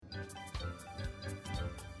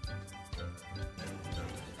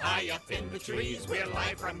High up in the trees, we're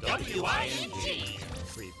live from WING.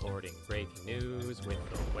 Reporting breaking news with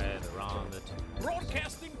the weather on the tube.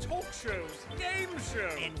 Broadcasting talk shows, game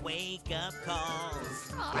shows, and wake-up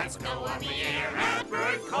calls. Let's go on the air at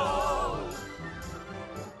Bird Call.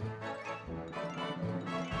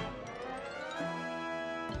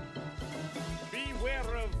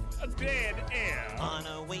 Beware of a dead air. On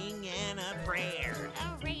a wing and a prayer.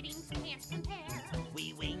 Our ratings can't compare.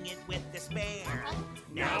 We wing it with despair.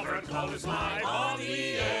 Now Bird Call is live on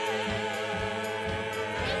the air.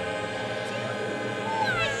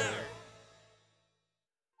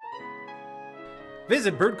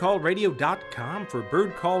 Visit birdcallradio.com for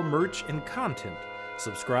Bird Call merch and content.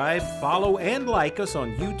 Subscribe, follow, and like us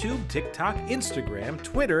on YouTube, TikTok, Instagram,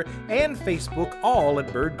 Twitter, and Facebook, all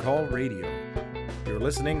at Bird Call Radio. You're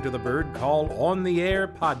listening to the Bird Call On the Air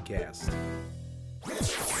podcast.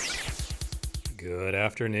 Good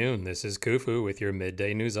afternoon, this is Kufu with your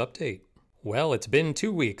midday news update. Well, it's been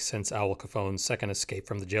 2 weeks since Owl Cafone's second escape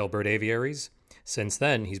from the jailbird aviaries. Since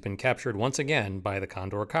then, he's been captured once again by the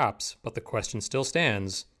Condor cops, but the question still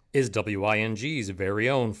stands, is WING's very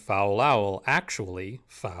own Foul Owl actually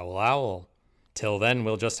Foul Owl? Till then,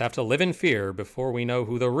 we'll just have to live in fear before we know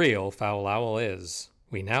who the real Foul Owl is.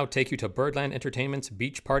 We now take you to Birdland Entertainment's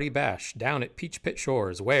Beach Party Bash down at Peach Pit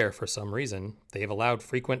Shores, where, for some reason, they've allowed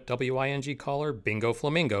frequent WING caller Bingo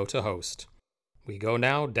Flamingo to host. We go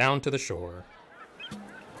now down to the shore.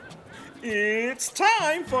 It's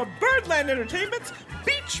time for Birdland Entertainment's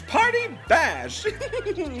Beach Party Bash.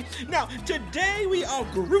 Now, today we are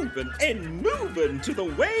grooving and moving to the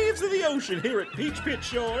waves of the ocean here at Peach Pit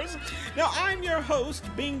Shores. Now, I'm your host,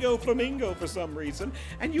 Bingo Flamingo, for some reason,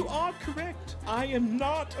 and you are correct. I am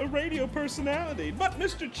not a radio personality, but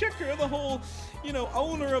Mr. Chicker, the whole,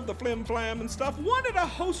 owner of the Flim Flam and stuff, wanted a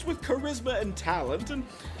host with charisma and talent, and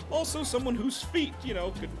also someone whose feet,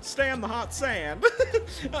 could stand the hot sand.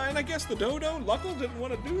 And I guess the dodo, Luckle, didn't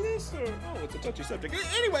want to do this? Or, it's a touchy subject.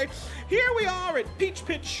 Anyway, here we are at Peach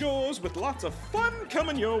Pit Shores with lots of fun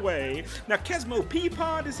coming your way. Now, Kesmo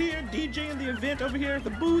Peapod is here, DJing the event over here at the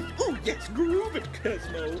booth. Ooh, yes, groove it,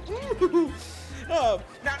 Kesmo. Ooh. Now,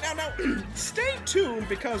 stay tuned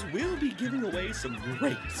because we'll be giving away some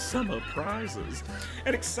great summer prizes.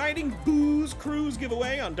 An exciting booze cruise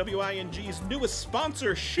giveaway on WING's newest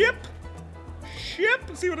sponsor, Ship.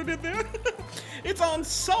 See what I did there? It's on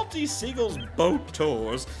Salty Seagull's boat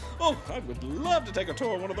tours. Oh, I would love to take a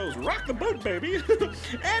tour of one of those. Rock the boat, baby.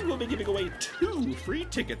 And we'll be giving away 2 free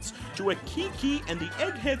tickets to a Kiki and the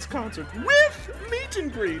Eggheads concert with meet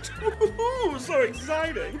and greet. Ooh, so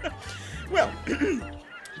exciting. Well,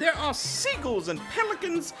 there are seagulls and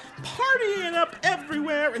pelicans partying up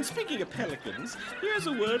everywhere. And speaking of pelicans, here's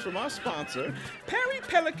a word from our sponsor, Perry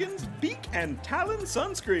Pelican's Beak and Talon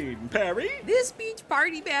Sunscreen. Perry? This Beach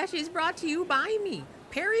Party Bash is brought to you by me,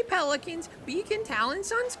 Perry Pelican's Beak and Talon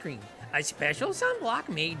Sunscreen, a special sunblock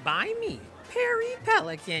made by me, Perry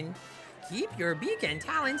Pelican. Keep your beak and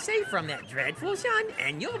talon safe from that dreadful sun,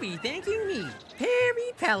 and you'll be thanking me,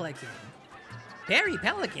 Perry Pelican. Perry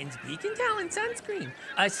Pelican's Beak and Talon Sunscreen.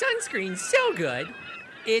 A sunscreen so good,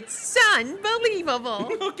 it's unbelievable.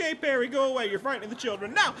 Okay, Perry, go away. You're frightening the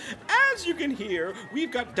children. Now, as you can hear,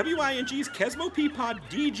 we've got WING's Kesmo Peapod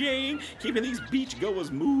DJing, keeping these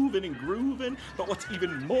beachgoers moving and grooving. But what's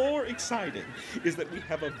even more exciting is that we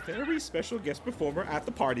have a very special guest performer at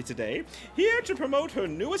the party today, here to promote her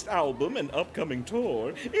newest album and upcoming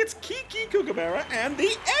tour. It's Kiki Kookaburra and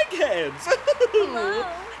the Eggheads. Hello.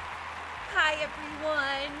 Hi,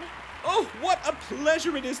 everyone. Oh, what a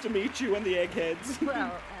pleasure it is to meet you and the Eggheads.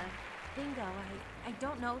 Well, Bingo, I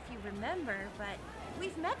don't know if you remember, but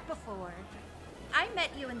we've met before. I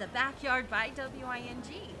met you in the backyard by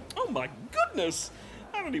WING. Oh, my goodness.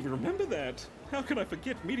 I don't even remember that. How could I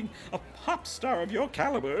forget meeting a pop star of your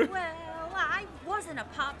caliber? Well, I wasn't a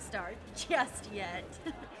pop star just yet.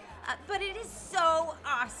 But it is so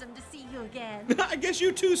awesome to see you again. I guess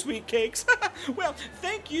you too, sweet cakes. Well,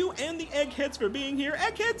 thank you and the Eggheads for being here.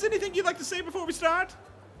 Eggheads, anything you'd like to say before we start?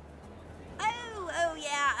 Oh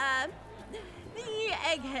yeah, the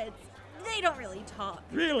Eggheads, they don't really talk.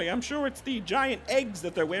 Really? I'm sure it's the giant eggs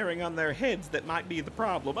that they're wearing on their heads that might be the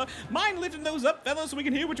problem. Mind lifting those up, fellas, so we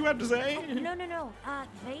can hear what you have to say? Oh, no.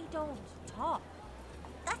 They don't talk.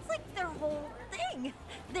 That's like their whole thing.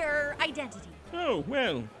 Their identity. Oh,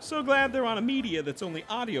 well, so glad they're on a media that's only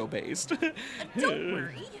audio-based. Don't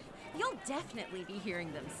worry. You'll definitely be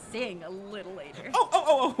hearing them sing a little later.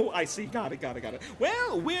 Oh, I see. Got it.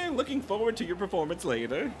 Well, we're looking forward to your performance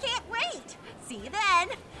later. Can't wait. See you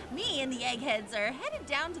then. Me and the Eggheads are headed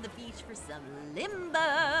down to the beach for some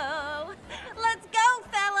limbo. Let's go,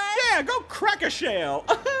 fellas. Yeah, go crack a shell.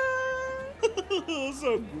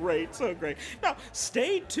 So great, so great. Now,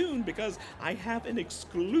 stay tuned because I have an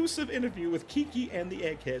exclusive interview with Kiki and the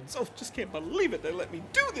Eggheads. Oh, just can't believe it. They let me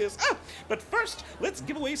do this. But first, let's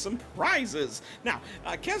give away some prizes. Now,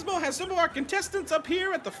 Kesmo has some of our contestants up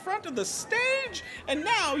here at the front of the stage. And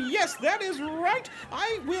now, yes, that is right.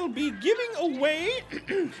 I will be giving away...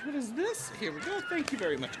 what is this? Here we go. Thank you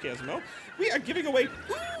very much, Kesmo. We are giving away,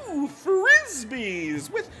 Frisbees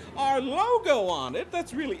with our logo on it.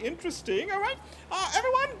 That's really interesting. All right,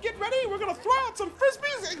 everyone, get ready. We're gonna throw out some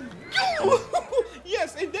Frisbees. And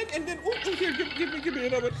yes, and then, here, give me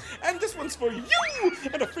another. And this one's for you,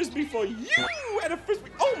 and a Frisbee for you, and a Frisbee.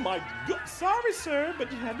 Oh my God, sorry, sir,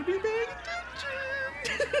 but you had to be paying attention.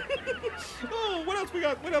 Oh, what else we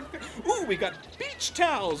got? We got beach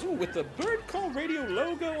towels. With the Bird Call Radio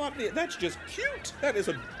logo on it. That's just cute. That is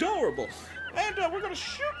adorable. And we're gonna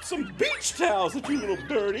shoot some beach towels at you little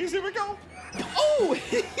birdies. Here we go. Oh,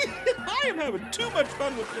 I am having too much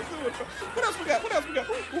fun with this. What else we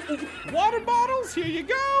got? Water bottles. Here you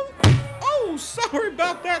go. Oh, sorry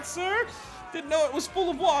about that, sir. Didn't know it was full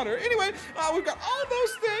of water. Anyway, we've got all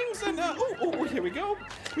those things, and here we go.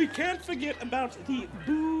 We can't forget about the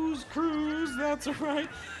booze cruise. That's right.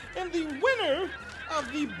 And the winner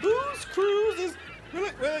of the booze cruise is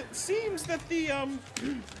well, it seems that the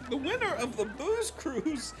winner of the booze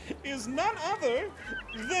cruise is none other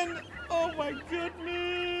than, oh my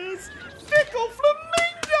goodness, Fickle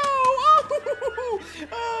Flamingo!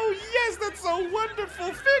 Oh, yes, that's so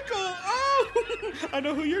wonderful, Fickle! Oh, I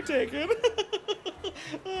know who you're taking.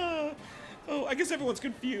 Oh, I guess everyone's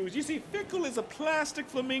confused. You see, Fickle is a plastic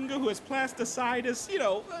flamingo who has plasticitis,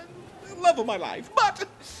 love of my life. But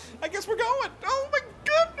I guess we're going. Oh my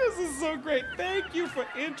goodness, this is so great. Thank you for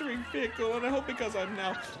entering, Fickle, and I hope because I'm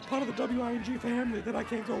now part of the WING family that I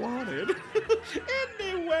can't go on it.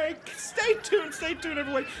 Anyway, stay tuned,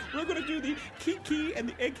 everyone. We're going to do the Kiki and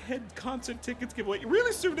the Egghead concert tickets giveaway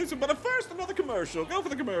really soon, but first, another commercial. Go for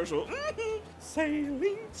the commercial.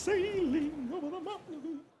 Sailing over the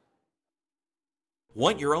mountain.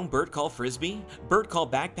 Want your own Bird Call Frisbee? Bird Call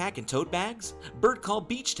backpack and tote bags? Bird Call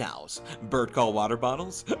beach towels? Bird Call water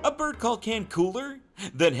bottles? A Bird Call can cooler?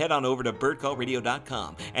 Then head on over to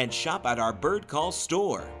birdcallradio.com and shop at our Bird Call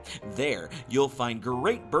store. There, you'll find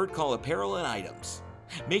great Bird Call apparel and items.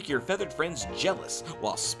 Make your feathered friends jealous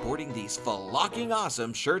while sporting these flocking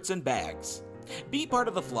awesome shirts and bags. Be part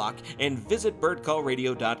of the flock and visit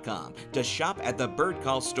birdcallradio.com to shop at the Bird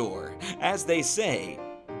Call store. As they say,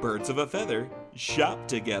 birds of a feather shop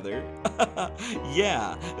together.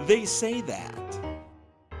 Yeah, they say that.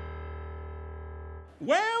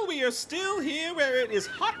 Well, we are still here where it is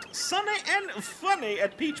hot, sunny, and funny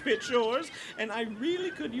at Peach Pit Shores, and I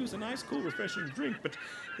really could use a nice, cool, refreshing drink, but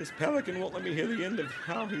this pelican won't let me hear the end of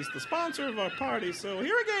how he's the sponsor of our party, so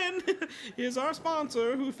here again, here's our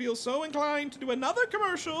sponsor who feels so inclined to do another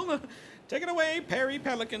commercial. Take it away, Perry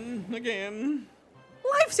Pelican, again.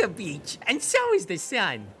 Life's a beach, and so is the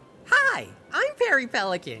sun. Hi, I'm Perry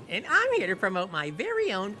Pelican, and I'm here to promote my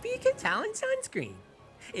very own Beacon Talent sunscreen.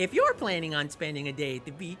 If you're planning on spending a day at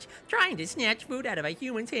the beach trying to snatch food out of a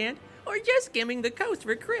human's hand, or just skimming the coast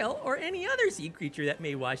for krill or any other sea creature that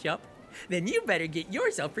may wash up, then you better get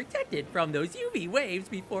yourself protected from those UV waves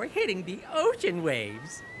before hitting the ocean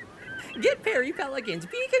waves. Get Perry Pelican's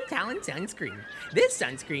Beacon Talent sunscreen. This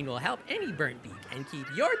sunscreen will help any burnt beak and keep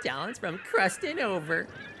your talents from crusting over.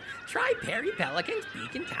 Try Perry Pelican's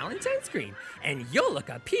Beacon Talent sunscreen, and you'll look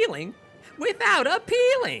appealing without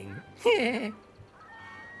appealing.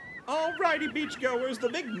 Alrighty, beachgoers, the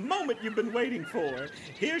big moment you've been waiting for.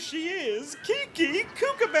 Here she is, Kiki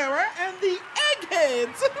Kookaburra and the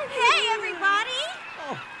Eggheads. Hey, everybody!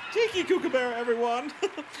 Oh, Kiki Kookaburra, everyone.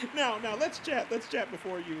 Now, let's chat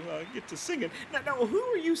before you get to singing. Now, who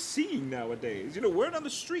are you seeing nowadays? Word on the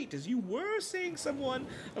street is you were seeing someone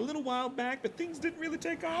a little while back, but things didn't really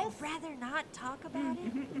take off. I'd rather not talk about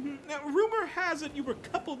it. Now, rumor has it you were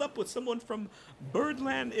coupled up with someone from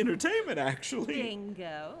Birdland Entertainment, actually.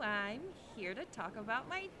 Bingo. I'm here to talk about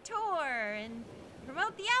my tour and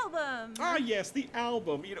promote the album. Ah, yes, the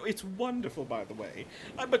album. It's wonderful, by the way.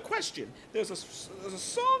 But question, there's a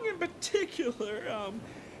song in particular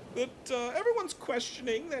that everyone's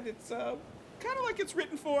questioning that it's kind of like it's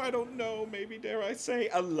written for, I don't know, maybe dare I say,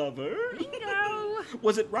 a lover? Bingo!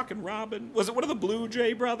 Was it Rockin' Robin? Was it one of the Blue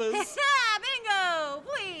Jay brothers? Bingo!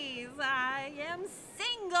 Please, I am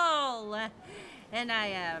single. And I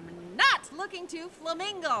am not looking to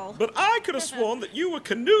flamingo. But I could have sworn that you were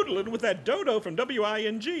canoodling with that dodo from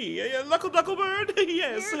WING. Luckle Ducklebird?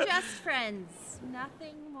 Yes. We're just friends.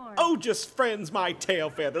 nothing more. Oh, just friends, my tail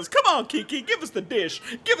feathers. Come on, Kiki, give us the dish.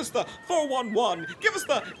 Give us the 411. Give us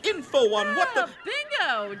the info on what the...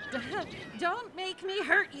 Bingo! Don't make me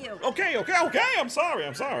hurt you. Okay, I'm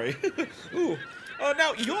sorry. Ooh.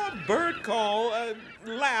 Now, your bird call,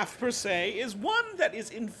 laugh per se, is one that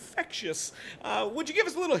is infectious. Would you give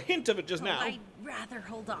us a little hint of it just now? I'd rather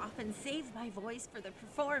hold off and save my voice for the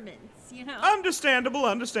performance, you know?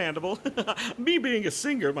 Understandable. Me being a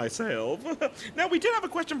singer myself. Now, we did have a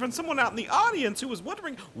question from someone out in the audience who was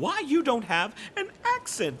wondering why you don't have an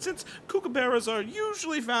accent, since kookaburras are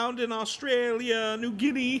usually found in Australia, New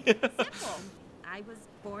Guinea. Simple. I was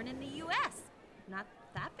born in the U.S. Not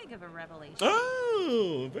that big of a revelation.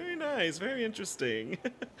 Oh, very nice. Very interesting.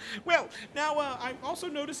 Well, now I'm also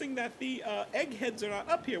noticing that the eggheads are not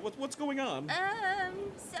up here. What's going on?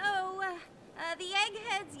 The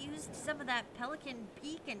eggheads used some of that pelican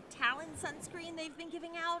beak and talon sunscreen they've been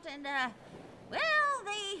giving out, and,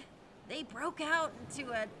 they broke out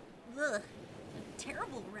into a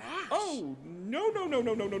terrible rash. Oh, no.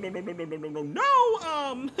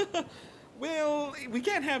 Well, we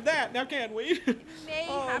can't have that, now can we? May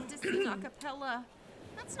have to sing a cappella.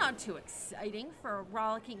 That's not too exciting for a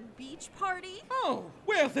rollicking beach party. Oh,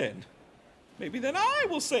 well then. Maybe then I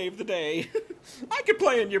will save the day. I could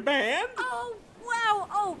play in your band. Oh,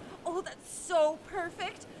 wow. Oh, that's so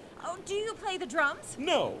perfect. Oh, do you play the drums?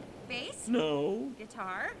 No. Bass? No.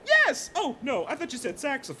 Guitar? Yes! Oh, no, I thought you said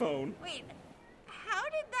saxophone. Wait, how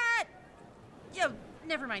did that... Oh,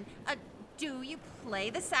 never mind. Do you play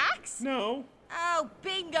the sax? No. Oh,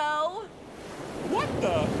 bingo! What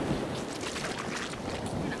the?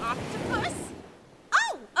 An octopus?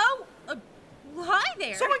 Hi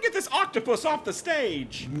there! Someone get this octopus off the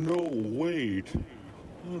stage! No, wait.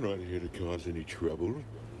 I'm not here to cause any trouble.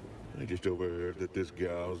 I just overheard that this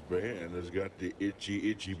gal's band has got the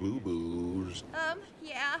itchy boo-boos.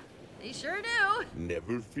 Yeah, they sure do.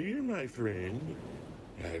 Never fear, my friend.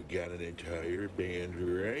 I've got an entire band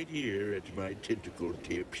right here at my tentacle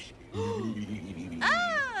tips.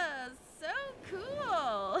 Ah, so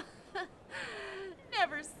cool.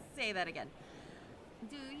 Never say that again.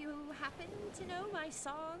 Do you happen to know my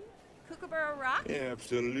song, Kookaburra Rock?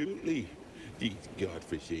 Absolutely. These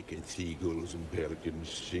godforsaken seagulls and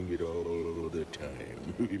pelicans sing it all the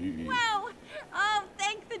time. Wow! Oh,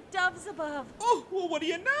 thank the doves above. Oh, well, what do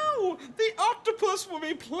you know? The octopus will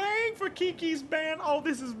be playing for Kiki's band. Oh,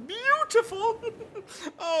 this is beautiful.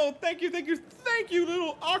 Oh, thank you,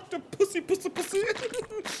 little octopusy pussy.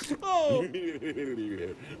 Oh.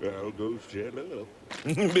 I'll go shut up.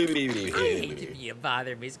 I hate to be a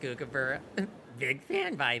bother, Miss Kookaburra. Big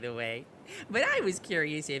fan, by the way. But I was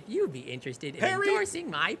curious if you'd be interested in endorsing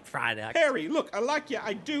my product. Harry, look, I like you,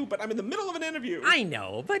 I do, but I'm in the middle of an interview. I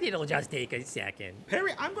know, but it'll just take a second.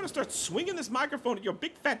 Harry, I'm going to start swinging this microphone at your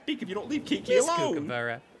big fat beak if you don't leave Kiki Miss alone.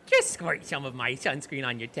 Kookaburra, just squirt some of my sunscreen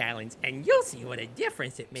on your talons, and you'll see what a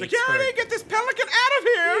difference it makes. Security, get this pelican out of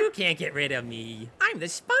here! You can't get rid of me. I'm the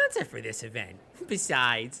sponsor for this event.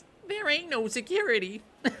 Besides, there ain't no security.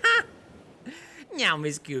 Now,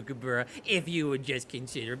 Miss Kookaburra, if you would just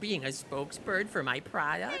consider being a spokesbird for my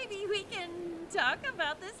product. Maybe we can talk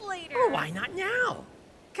about this later. Or why not now?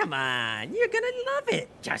 Come on, you're gonna love it.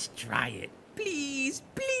 Just try it. Please.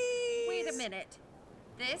 Wait a minute.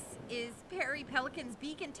 This is Perry Pelican's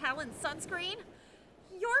Beak and Talon sunscreen?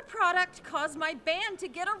 Your product caused my band to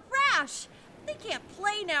get a rash. They can't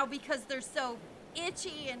play now because they're so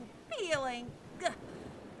itchy and peeling. Ugh.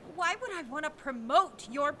 Why would I want to promote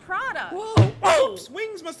your product? Whoa! Oops,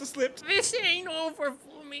 wings must have slipped. This ain't over,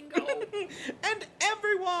 Flamingo. And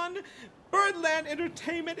everyone, Birdland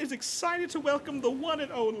Entertainment is excited to welcome the one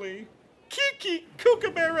and only Kiki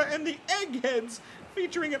Kookaburra and the Eggheads,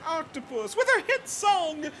 featuring an octopus with her hit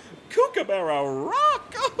song, Kookaburra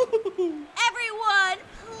Rock. Everyone,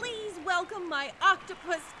 please welcome my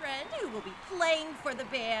octopus friend who will be playing for the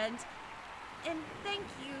band. And thank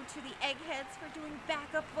you to the Eggheads for doing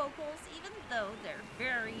backup vocals, even though they're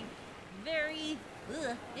very, very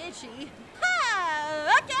itchy.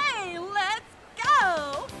 Ha! Okay, let's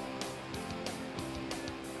go!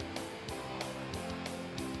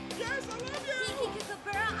 Yes, I love you! Kiki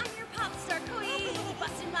Kookaburra, I'm your pop star queen,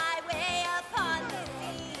 busting my way upon the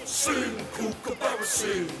scene. Sing, Kookaburra,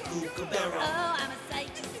 sing, Kookaburra. Oh, I'm a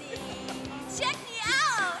sight to see. Check me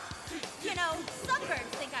out! You know, some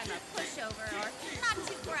birds think I'm a pushover or not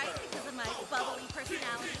too bright because of my bubbly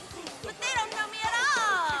personality, but they don't know me at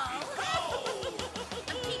all. I'm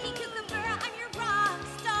Kiki Kookaburra, I'm your rock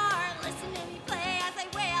star. Listen to me play as I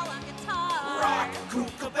wail on guitar. Rock,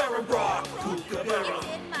 Kookaburra, rock, Kookaburra. It's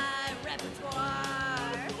in my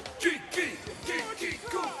repertoire. Kiki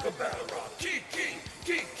Kookaburra, Kiki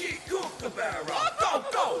Kookaburra, go,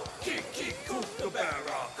 go! Kiki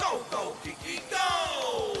Kookaburra, go, go, Kiki,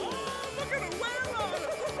 go! Look at him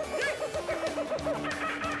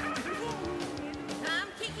I'm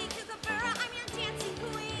Kiki Kookaburra, I'm your dancing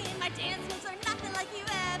queen. My dance moves are nothing like you've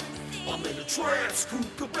ever seen. I'm in a trance,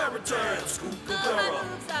 Kookaburra dance, Oh, my Kookaburra.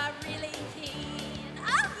 moves are really keen.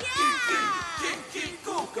 Oh, yeah! Kiki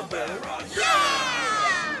Kookaburra, yeah!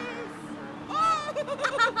 Yeah!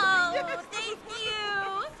 Oh, thank you.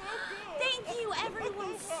 Thank you,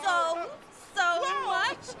 everyone, so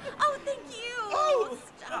much. Oh, thank you.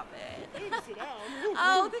 Stop it.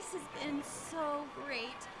 Oh, this has been so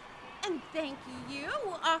great. And thank you,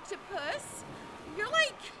 Octopus. You're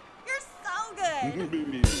so good.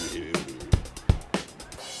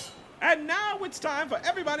 And now it's time for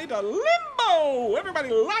everybody to limbo! Everybody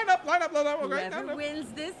line up. Whoever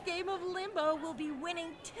wins this game of limbo will be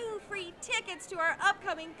winning 2 free tickets to our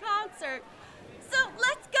upcoming concert. So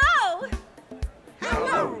let's go!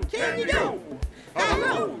 Hello, can you go?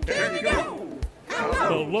 Hello, can you go?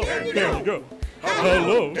 Hello, can you go?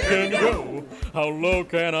 Hello, can you go? How low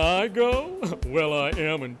can I go? Well, I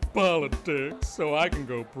am in politics, so I can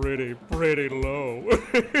go pretty low.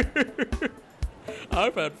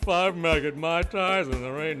 I've had 5 maggot Mai Tais, and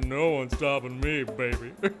there ain't no one stopping me,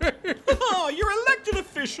 baby. Oh, you're elected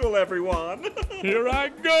official, everyone. Here I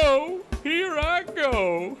go.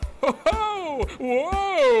 Ho ho!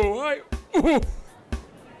 Whoa! Oof.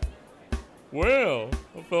 Well,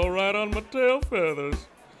 I fell right on my tail feathers.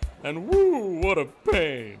 And woo, what a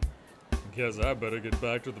pain. Guess I better get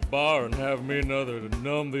back to the bar and have me another to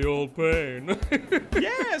numb the old pain.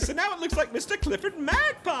 Yes, and now it looks like Mr. Clifford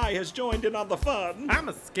Magpie has joined in on the fun. I'm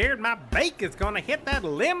scared my bake is gonna hit that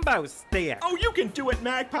limbo stick. Oh, you can do it,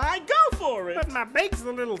 Magpie. Go for it. But my bake's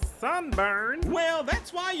a little sunburned. Well,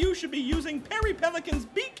 that's why you should be using Perry Pelican's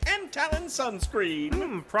Beak and Talon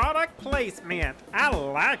sunscreen. Product placement. I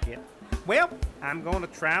like it. Well, I'm gonna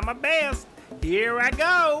try my best. Here I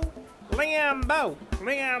go. Limbo.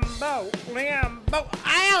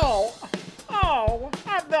 Ow! Oh,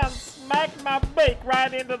 I done smacked my bake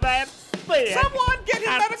right into that stick. Someone get him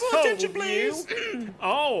I medical told attention, please.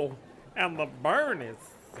 Oh, and the burn is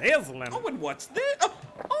sizzling. Oh, and what's this?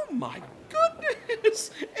 Oh my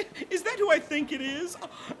goodness! Is that who I think it is?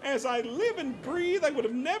 As I live and breathe, I would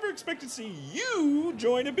have never expected to see you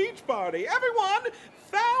join a beach party. Everyone,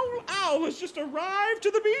 Foul Owl has just arrived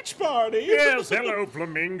to the beach party. Yes, hello,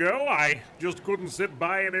 Flamingo. I just couldn't sit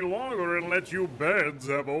by any longer and let you birds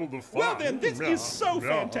have all the fun. Well then, this is so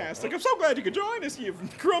fantastic. I'm so glad you could join us, you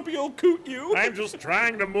grumpy old coot you. I'm just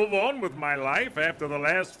trying to move on with my life after the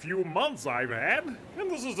last few months I've had,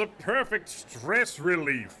 and this is a perfect stress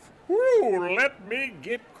relief. Woo, let me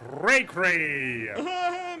get cray-cray.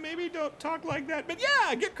 Maybe don't talk like that, but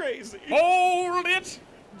yeah, get crazy. Hold it!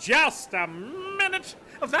 Just a minute.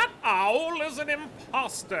 That owl is an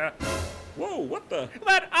imposter. Whoa, what the?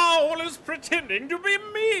 That owl is pretending to be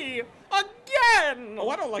me again. Oh,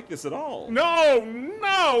 I don't like this at all.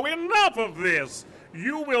 No, enough of this.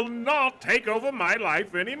 You will not take over my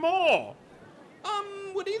life anymore.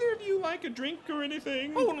 Would either of you like a drink or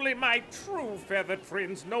anything? Only my true feathered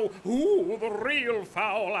friends know who the real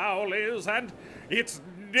Foul Owl is, and it's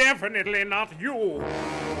definitely not you.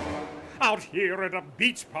 Out here at a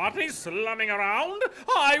beach party slumming around,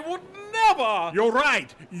 I would never. You're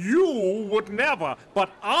right, you would never,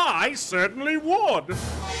 but I certainly would.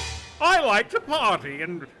 I like to party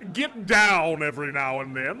and get down every now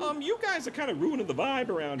and then. You guys are kind of ruining the vibe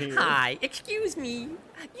around here. Hi, excuse me.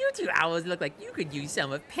 You 2 owls look like you could use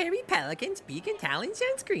some of Perry Pelican's Beak and Talon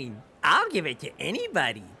sunscreen. I'll give it to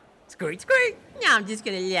anybody. Squirt, squirt. Now I'm just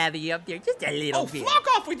gonna lather you up there just a little bit. Oh, flock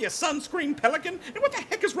off with your sunscreen, Pelican. And what the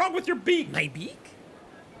heck is wrong with your beak? My beak?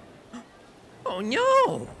 Oh,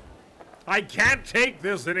 no. I can't take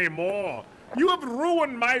this anymore. You have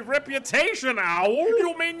ruined my reputation, Owl.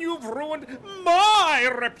 You mean you've ruined my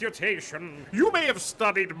reputation? You may have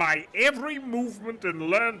studied my every movement and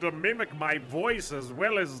learned to mimic my voice as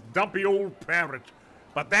well as dumpy old parrot.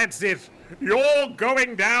 But that's it. You're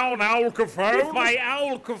going down, Owl Caphone. If by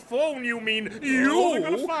Owl Caphone you mean you,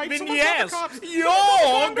 then yes,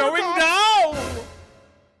 you're going down.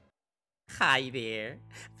 Hi there.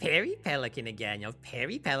 Perry Pelican again of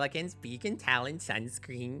Perry Pelican's Beak and Talon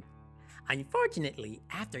sunscreen. Unfortunately,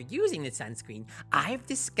 after using the sunscreen, I've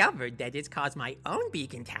discovered that it's caused my own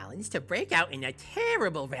beak and talons to break out in a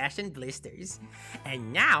terrible rash and blisters.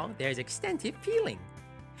 And now there's extensive peeling,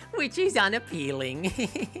 which is unappealing.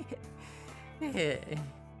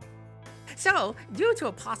 So, due to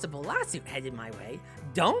a possible lawsuit headed my way,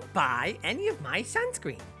 don't buy any of my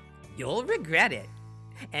sunscreen. You'll regret it.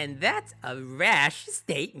 And that's a rash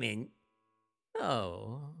statement.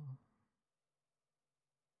 Oh.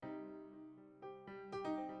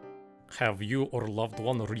 Have you or loved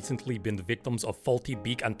one recently been victims of faulty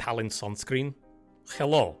beak and talon sunscreen?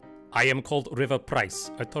 Hello, I am called River Price,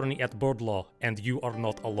 attorney at Bird Law, and you are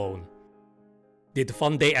not alone. Did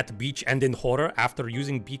fun day at beach end in horror after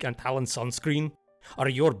using beak and talon sunscreen? Are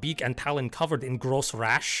your beak and talon covered in gross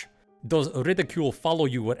rash? Does ridicule follow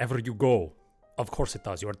you wherever you go? Of course it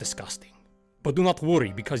does, you are disgusting. But do not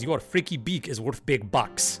worry, because your freaky beak is worth big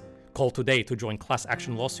bucks. Call today to join class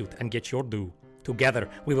action lawsuit and get your due. Together,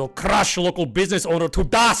 we will crush local business owner to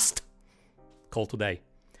dust! Call today.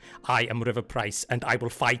 I am River Price, and I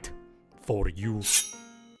will fight for you.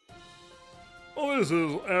 Well, this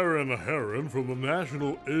is Aaron Heron from the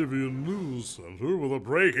National Avian News Center with a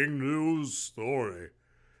breaking news story.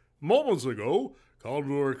 Moments ago,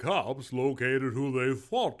 Condor cops located who they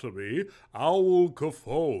thought to be Owl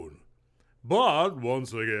Cafone. But,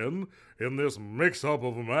 once again, in this mix-up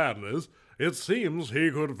of madness, it seems he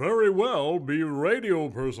could very well be radio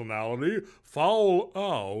personality Foul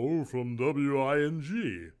Owl from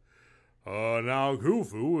WING. Now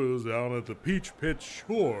Khufu is down at the Peach Pit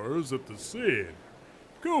Shores at the scene.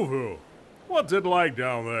 Khufu, what's it like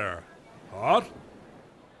down there? Hot?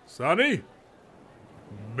 Sunny?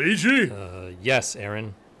 Beachy? Yes,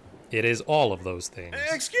 Aaron. It is all of those things.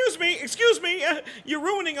 Excuse me, you're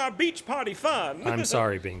ruining our beach party fun. I'm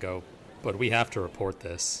sorry, Bingo, but we have to report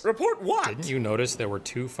this. Report what? Didn't you notice there were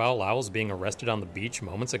 2 foul owls being arrested on the beach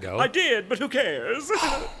moments ago? I did, but who cares?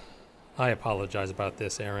 I apologize about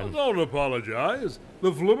this, Aaron. Don't apologize.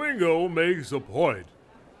 The flamingo makes a point.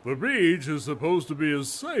 The beach is supposed to be a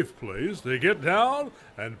safe place to get down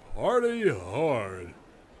and party hard.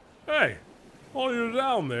 Hey, while you're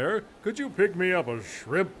down there, could you pick me up a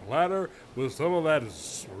shrimp platter with some of that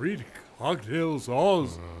sweet cocktail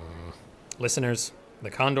sauce? Listeners, the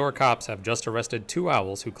Condor cops have just arrested 2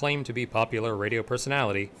 owls who claim to be popular radio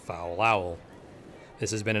personality Foul Owl. This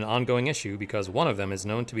has been an ongoing issue because one of them is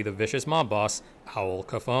known to be the vicious mob boss, Owl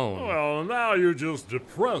Cafone. Well, now you're just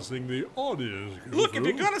depressing the audience. Khufu. Look, if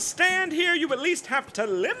you're gonna stand here, you at least have to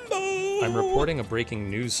limbo. I'm reporting a breaking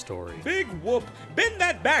news story. Big whoop. Bend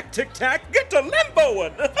that back, Tic Tac. Get to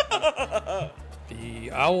limboing. The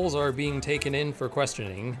owls are being taken in for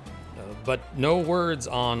questioning, but no words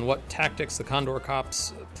on what tactics the Condor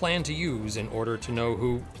cops plan to use in order to know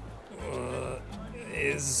who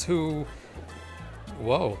is who.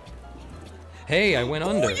 Whoa. Hey, I went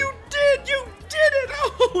under. Oh, you did it!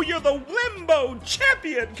 Oh, you're the limbo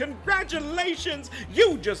champion! Congratulations!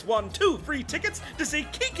 You just won 2 free tickets to see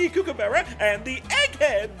Kiki Kookaburra and the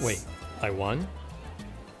Eggheads! Wait, I won?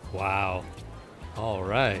 Wow. All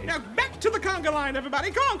right. Now back to the conga line,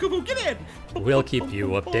 everybody! Come on, Khufu, get in! We'll keep you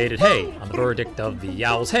updated. Hey, on the verdict of the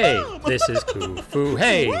owls. Hey, this is Khufu.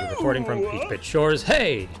 Hey, reporting from Peach Pit Shores.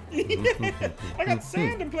 Hey. I got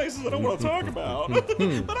sand in places I don't want to talk about.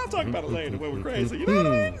 But I'll talk about it later when we're crazy. You know what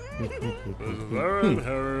I mean? This is Aaron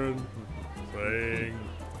Heron saying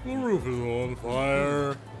the roof is on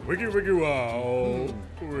fire. Wiki wiki wow.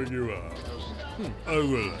 Wiki wow. I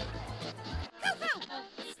will.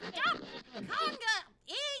 Stop!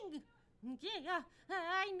 Conga-ing! Yeah,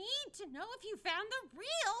 I need to know if you found the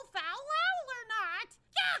real Foul Owl or not.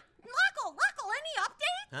 Yeah! Luckle, any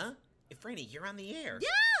updates? Huh? Franny, you're on the air.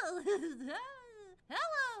 Yeah!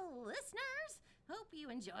 Hello, listeners. Hope you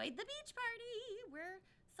enjoyed the beach party. We're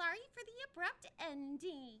sorry for the abrupt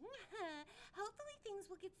ending. Hopefully things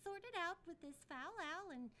will get sorted out with this Foul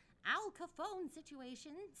Owl and Owl Cafone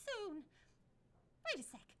situation soon. Wait a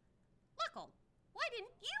sec. Luckle, why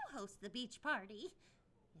didn't you host the beach party?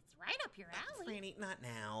 It's right up your alley. Franny, not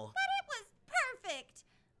now. But it was perfect.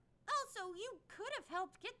 Also, you could have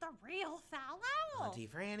helped get the real Foul Owl. Auntie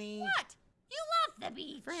Franny. What? You love the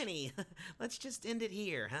beach. Franny, let's just end it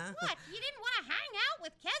here, huh? What? You didn't want to hang out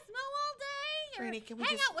with Kesmo all day? Or Franny, can we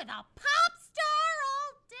hang just... out with a pop star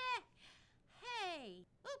all day? Hey.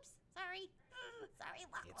 Oops. Sorry. Sorry,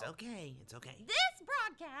 Luckle. It's okay. It's okay. This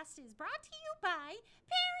broadcast is brought to you by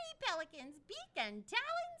Perry Pelican's Beak and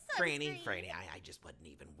Talon Sunscreen. Franny, I just wouldn't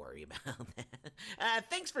even worry about that.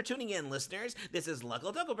 Thanks for tuning in, listeners. This is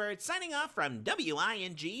Luckle Ducklebird signing off from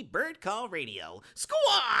WING Bird Call Radio.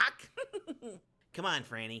 Squawk! Come on,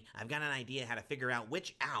 Franny. I've got an idea how to figure out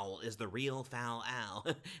which owl is the real Foul Owl.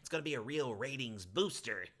 It's going to be a real ratings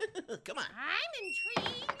booster. Come on. I'm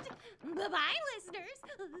intrigued. Bye-bye, listeners.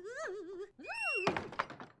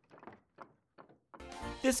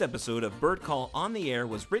 This episode of Bird Call on the Air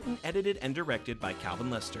was written, edited, and directed by Calvin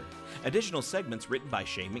Lester. Additional segments written by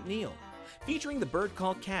Shane McNeil. Featuring the Bird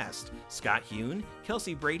Call cast, Scott Hune,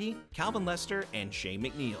 Kelsey Brady, Calvin Lester, and Shane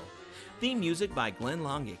McNeil. Theme music by Glenn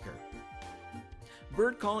Longacre.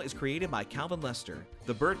 Bird Call is created by Calvin Lester.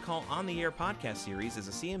 The Bird Call on the Air podcast series is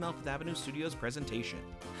a CML Fifth Avenue Studios presentation.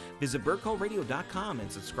 Visit birdcallradio.com and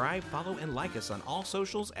subscribe, follow, and like us on all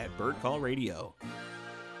socials at Bird Call Radio.